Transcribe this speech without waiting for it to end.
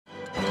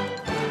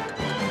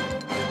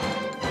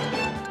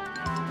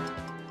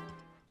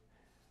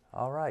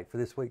All right, for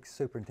this week's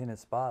Superintendent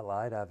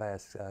Spotlight, I've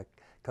asked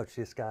Coach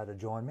Szciski to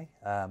join me.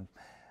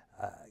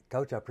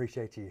 Coach, I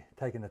appreciate you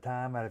taking the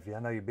time out of you. I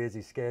know your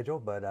busy schedule,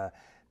 but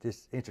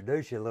just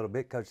introduce you a little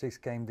bit. Coach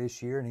Szciski came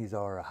this year, and he's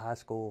our high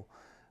school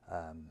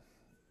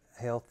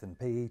health and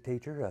PE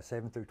teacher,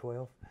 7 through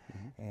 12,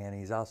 and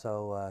he's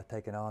also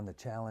taken on the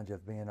challenge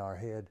of being our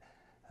head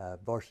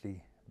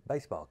varsity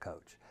baseball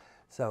coach.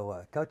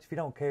 So, Coach, if you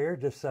don't care,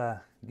 just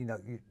you're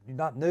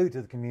not new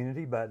to the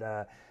community,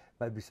 but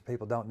maybe some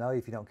people don't know you.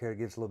 If you don't care, to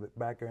give us a little bit of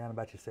background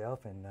about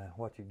yourself and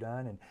what you've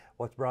done and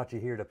what's brought you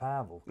here to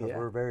Pineville, because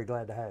we're very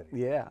glad to have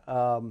you. Yeah.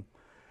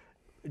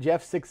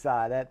 Jeff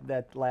Szciski,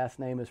 that last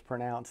name is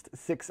pronounced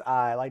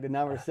 6I, like the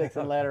number 6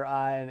 and letter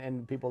I,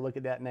 and people look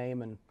at that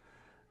name and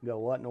go,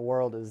 what in the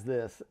world is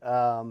this?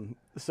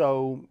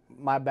 So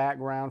my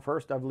background,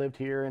 first, I've lived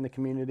here in the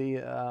community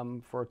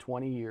for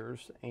 20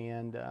 years,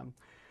 and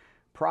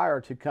prior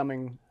to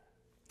coming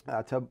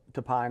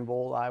to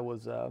Pineville, I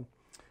was a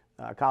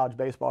college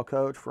baseball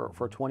coach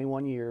for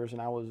 21 years,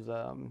 and I was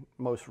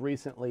most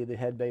recently the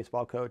head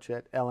baseball coach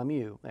at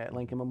LMU, at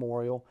Lincoln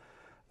Memorial,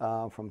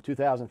 from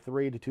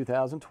 2003 to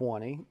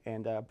 2020,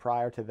 and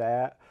prior to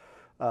that,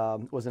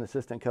 was an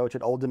assistant coach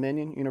at Old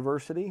Dominion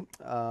University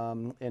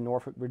in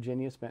Norfolk,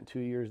 Virginia. Spent 2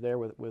 years there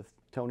with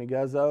Tony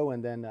Guzzo,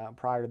 and then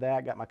prior to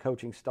that, got my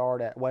coaching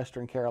start at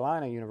Western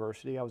Carolina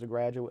University. I was a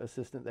graduate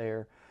assistant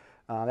there.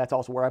 That's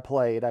also where I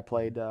played. I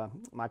played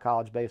my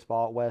college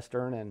baseball at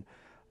Western, and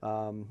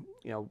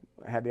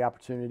had the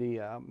opportunity,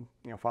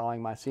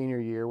 following my senior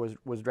year,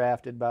 was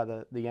drafted by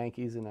the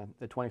Yankees in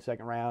the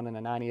 22nd round in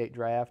a '98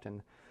 draft,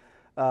 and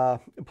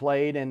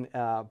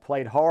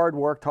played hard,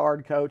 worked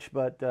hard, coach,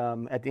 but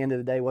at the end of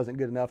the day wasn't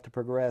good enough to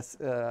progress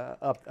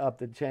up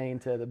the chain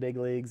to the big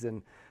leagues,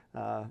 and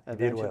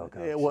eventually,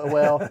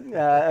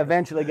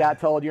 eventually got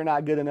told you're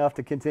not good enough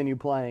to continue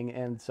playing,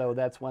 and so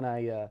that's when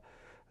I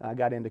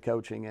got into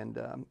coaching, and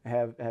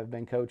have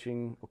been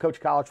coached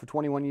college for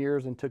 21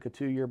 years, and took a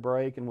 2-year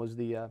break, and was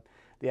the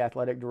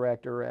athletic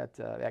director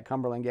at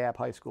Cumberland Gap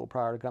High School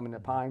prior to coming to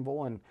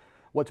Pineville. And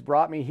what's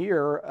brought me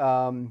here,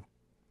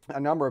 a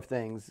number of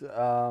things.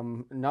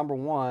 Number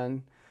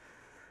one,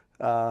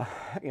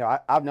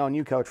 I've known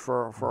you, Coach,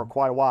 for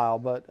quite a while,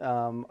 but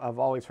I've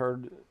always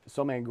heard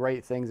so many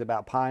great things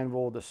about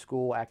Pineville, the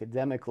school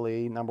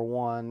academically, number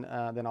one,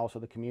 then also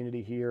the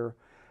community here.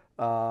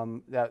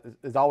 That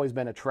has always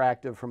been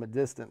attractive from a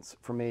distance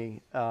for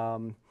me.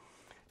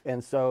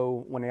 And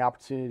so when the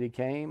opportunity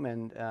came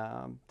and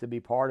to be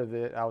part of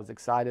it, I was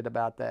excited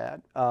about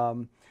that.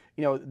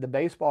 The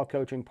baseball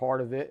coaching part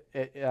of it,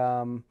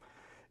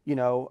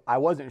 I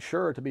wasn't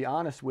sure, to be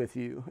honest with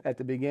you, at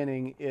the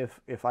beginning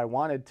if I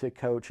wanted to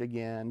coach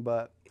again,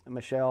 but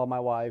Michelle, my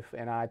wife,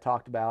 and I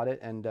talked about it,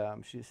 and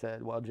she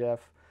said, well,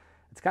 Jeff,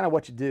 it's kind of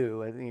what you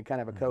do. I think you're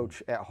kind of a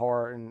coach at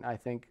heart, and I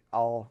think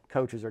all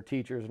coaches are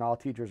teachers and all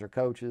teachers are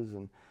coaches.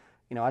 And,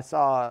 I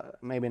saw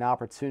maybe an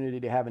opportunity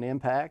to have an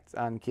impact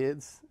on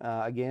kids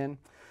again.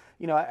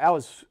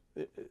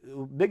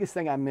 Biggest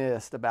thing I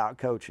missed about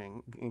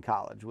coaching in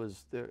college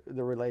was the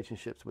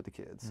relationships with the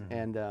kids.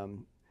 And,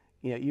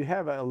 you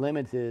have a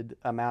limited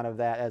amount of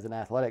that as an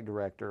athletic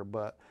director,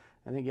 but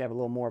I think you have a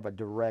little more of a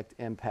direct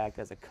impact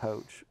as a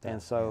coach.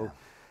 And so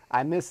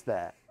I missed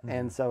that.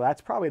 And so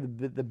that's probably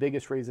the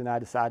biggest reason I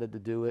decided to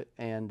do it.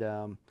 And,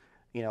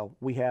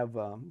 we have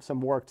some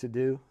work to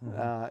do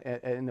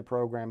in the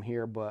program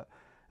here, but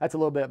that's a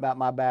little bit about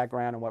my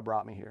background and what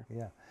brought me here.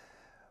 Yeah.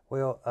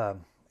 Well,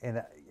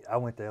 and I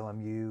went to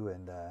LMU,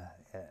 and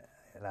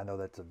I know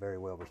that's a very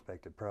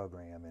well-respected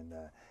program, and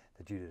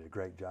that you did a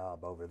great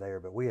job over there.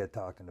 But we had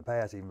talked in the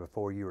past, even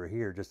before you were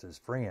here, just as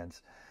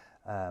friends.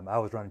 I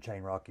was running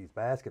Chain Rock Youth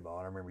Basketball,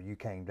 and I remember you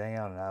came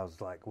down, and I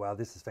was like, wow,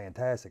 this is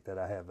fantastic that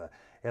I have a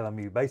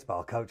LMU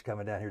baseball coach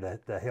coming down here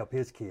to help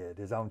his kid,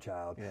 his own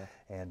child,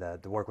 and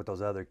to work with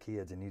those other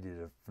kids, and you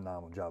did a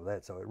phenomenal job of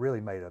that. So it really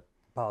made a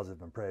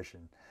positive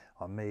impression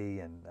on me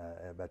and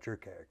about your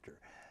character.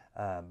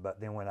 But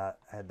then when I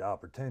had the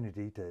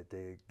opportunity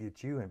to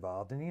get you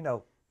involved, and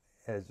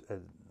as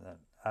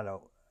I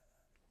know,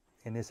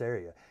 in this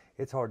area,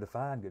 it's hard to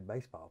find good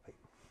baseball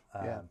people.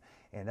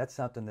 And that's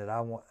something that I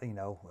want,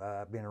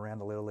 I've been around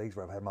the little leagues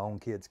where I've had my own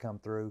kids come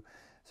through.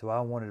 So I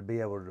wanted to be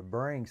able to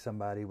bring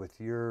somebody with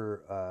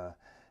your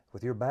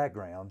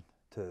background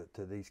to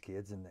these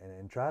kids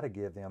and try to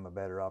give them a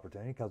better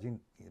opportunity, because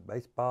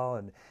baseball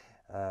and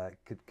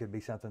could be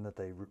something that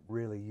they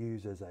really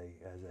use as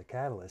a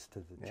catalyst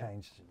to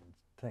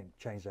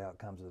change the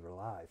outcomes of their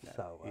life.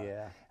 So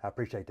I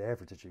appreciate the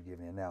efforts that you're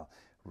giving in. Now,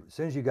 as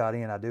soon as you got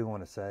in, I do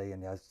want to say,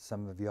 and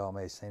some of y'all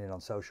may have seen it on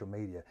social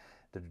media,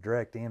 the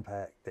direct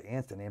impact, the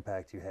instant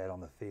impact you had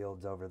on the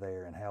fields over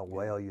there, and how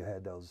well you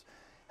had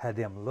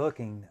them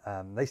looking.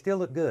 They still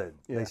look good.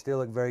 They still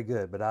look very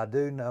good. But I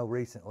do know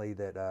recently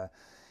that,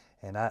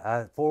 and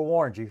I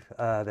forewarned you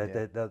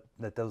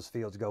that those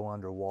fields go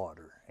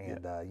underwater.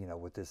 And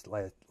with this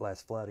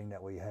last flooding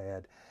that we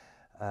had,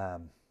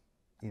 can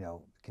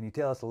you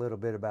tell us a little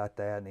bit about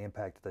that and the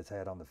impact that that's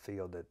had on the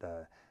field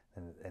that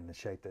and the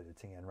shape that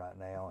it's in right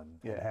now,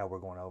 and how we're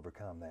going to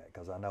overcome that,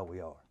 because I know we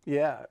are.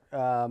 Yeah.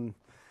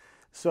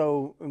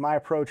 So my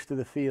approach to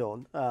the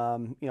field,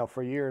 you know,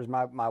 for years,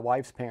 my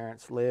wife's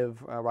parents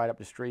live right up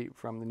the street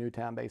from the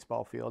Newtown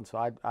baseball field,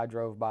 so I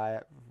drove by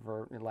it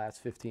for the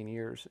last 15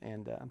 years,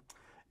 and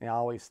I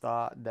always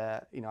thought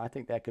that, you know, I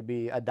think that could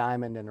be a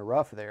diamond in the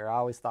rough there. I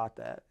always thought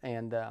that,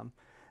 and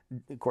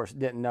of course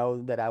didn't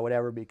know that I would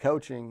ever be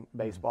coaching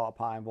baseball at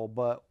Pineville,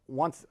 but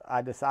once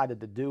I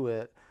decided to do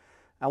it,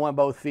 I went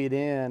both feet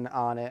in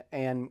on it,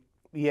 and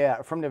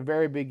yeah, from the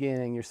very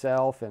beginning,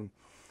 yourself and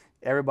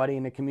everybody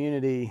in the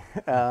community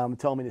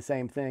told me the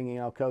same thing. You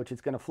know, Coach,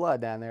 it's going to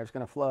flood down there. It's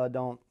going to flood.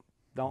 Don't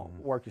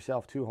work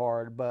yourself too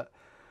hard. But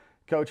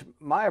Coach,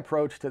 my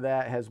approach to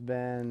that has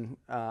been,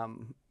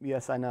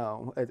 yes, I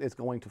know it's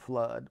going to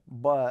flood,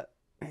 but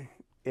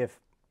if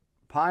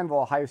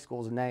Pineville High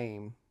School's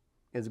name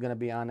is going to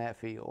be on that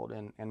field,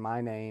 and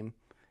my name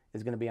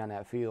is going to be on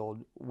that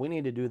field, we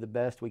need to do the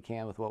best we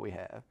can with what we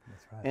have.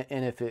 That's right.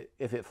 And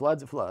if it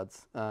floods, it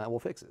floods. We'll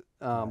fix it.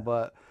 Right.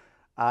 But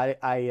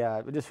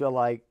I just feel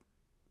like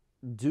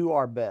do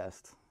our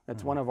best.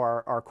 That's one of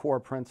our core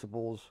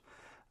principles.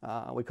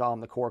 We call them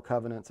the core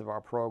covenants of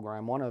our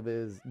program. One of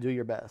is do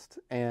your best.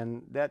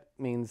 And that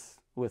means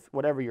with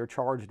whatever you're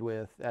charged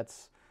with,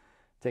 that's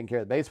taking care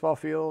of the baseball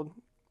field,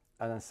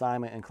 an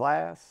assignment in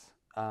class,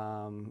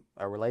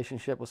 a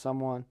relationship with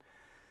someone.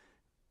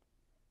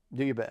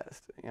 Do your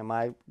best. And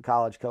my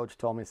college coach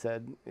told me,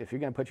 said, if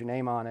you're going to put your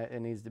name on it,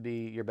 it needs to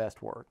be your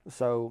best work.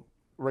 So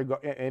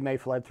it may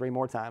flood 3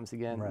 more times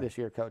again this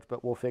year, Coach,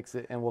 but we'll fix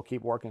it, and we'll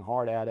keep working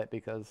hard at it,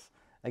 because,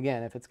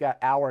 again, if it's got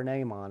our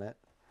name on it,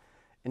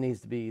 it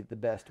needs to be the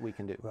best we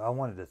can do. Well, I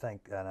wanted to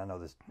thank, and I know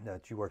this,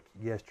 that you worked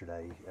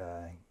yesterday.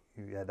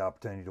 You had the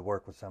opportunity to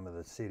work with some of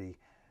the city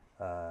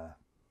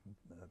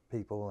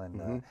people,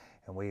 and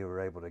we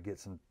were able to get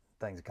some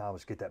things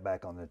accomplished, get that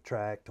back on the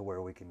track to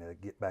where we can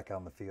get back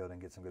on the field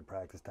and get some good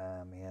practice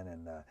time in.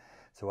 And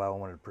so I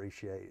wanted to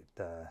appreciate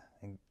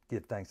and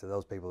give thanks to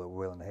those people that were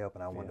willing to help.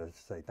 And I wanted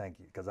to say thank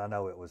you, because I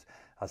know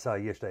I saw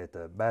you yesterday at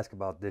the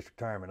basketball district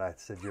tournament. I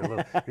said you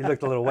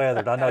looked a little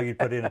weathered. I know you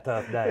put in a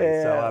tough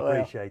day, so I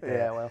appreciate that.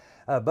 Yeah,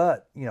 well.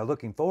 But you know,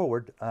 looking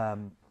forward,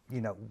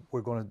 you know,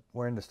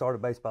 we're in the start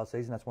of baseball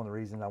season. That's one of the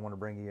reasons I want to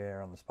bring you here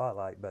on the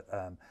spotlight. But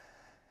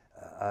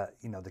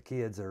you know, the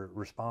kids are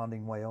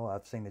responding well.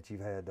 I've seen that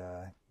you've had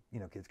you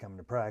know, kids coming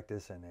to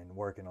practice and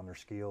working on their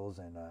skills,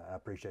 and I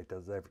appreciate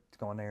those efforts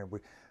going there.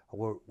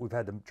 We've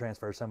had to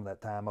transfer some of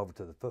that time over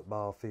to the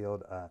football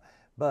field,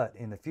 but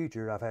in the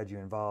future, I've had you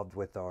involved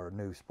with our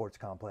new sports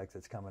complex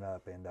that's coming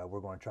up, and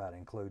we're going to try to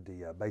include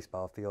the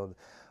baseball field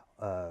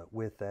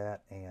with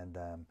that, and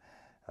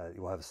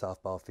we'll have a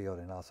softball field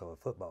and also a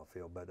football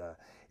field. But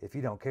if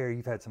you don't care,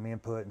 you've had some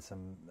input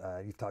and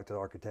you've talked to the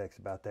architects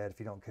about that. If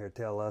you don't care,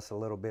 tell us a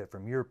little bit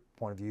from your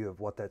point of view of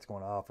what that's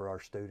going to offer our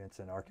students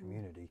and our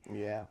community.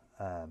 Yeah.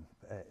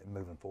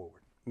 Moving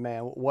forward.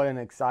 Man, what an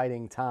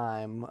exciting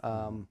time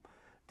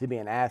to be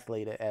an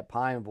athlete at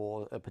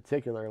Pineville,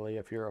 particularly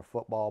if you're a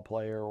football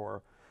player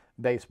or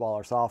baseball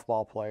or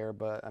softball player.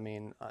 But I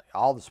mean,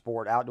 all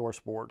the outdoor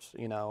sports,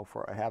 you know,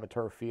 have a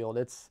turf field.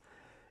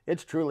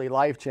 It's truly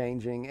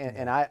life-changing,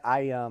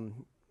 and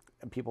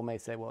people may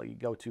say, well, you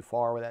go too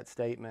far with that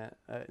statement.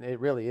 It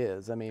really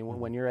is. I mean,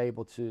 when you're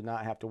able to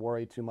not have to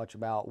worry too much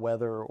about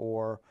weather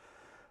or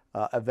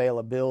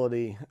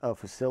availability of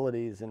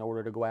facilities in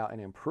order to go out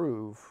and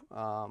improve,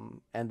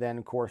 and then,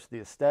 of course,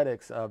 the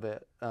aesthetics of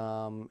it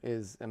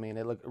is, I mean,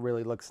 it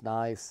really looks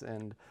nice,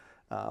 and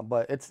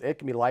but it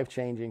can be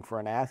life-changing for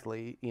an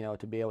athlete, you know,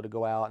 to be able to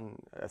go out and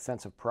a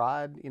sense of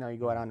pride. You know, you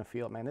go out on the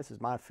field, man, this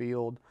is my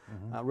field.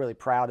 I'm really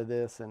proud of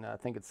this, and I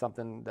think it's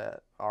something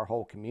that our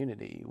whole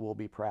community will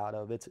be proud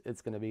of.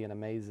 It's going to be an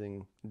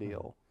amazing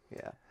deal.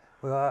 Yeah.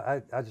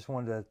 Well, I just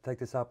wanted to take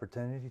this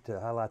opportunity to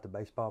highlight the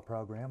baseball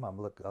program. I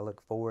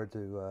look forward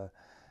to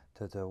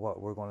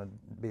what we're going to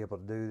be able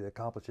to do to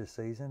accomplish this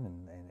season,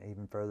 and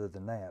even further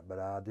than that. But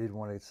I did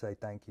want to say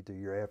thank you to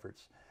your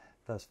efforts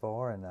thus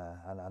far, and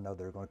I know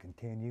they're going to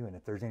continue. And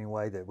if there's any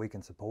way that we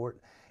can support,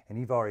 and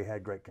you've already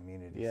had great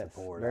community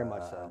support, very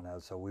much so. I know,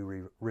 so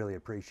we really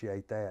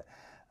appreciate that.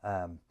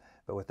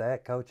 But with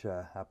that, Coach,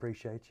 I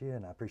appreciate you,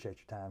 and I appreciate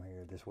your time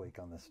here this week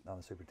on the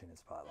Superintendent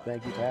Spotlight.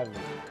 Thank you for having me.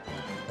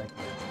 Thank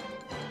you.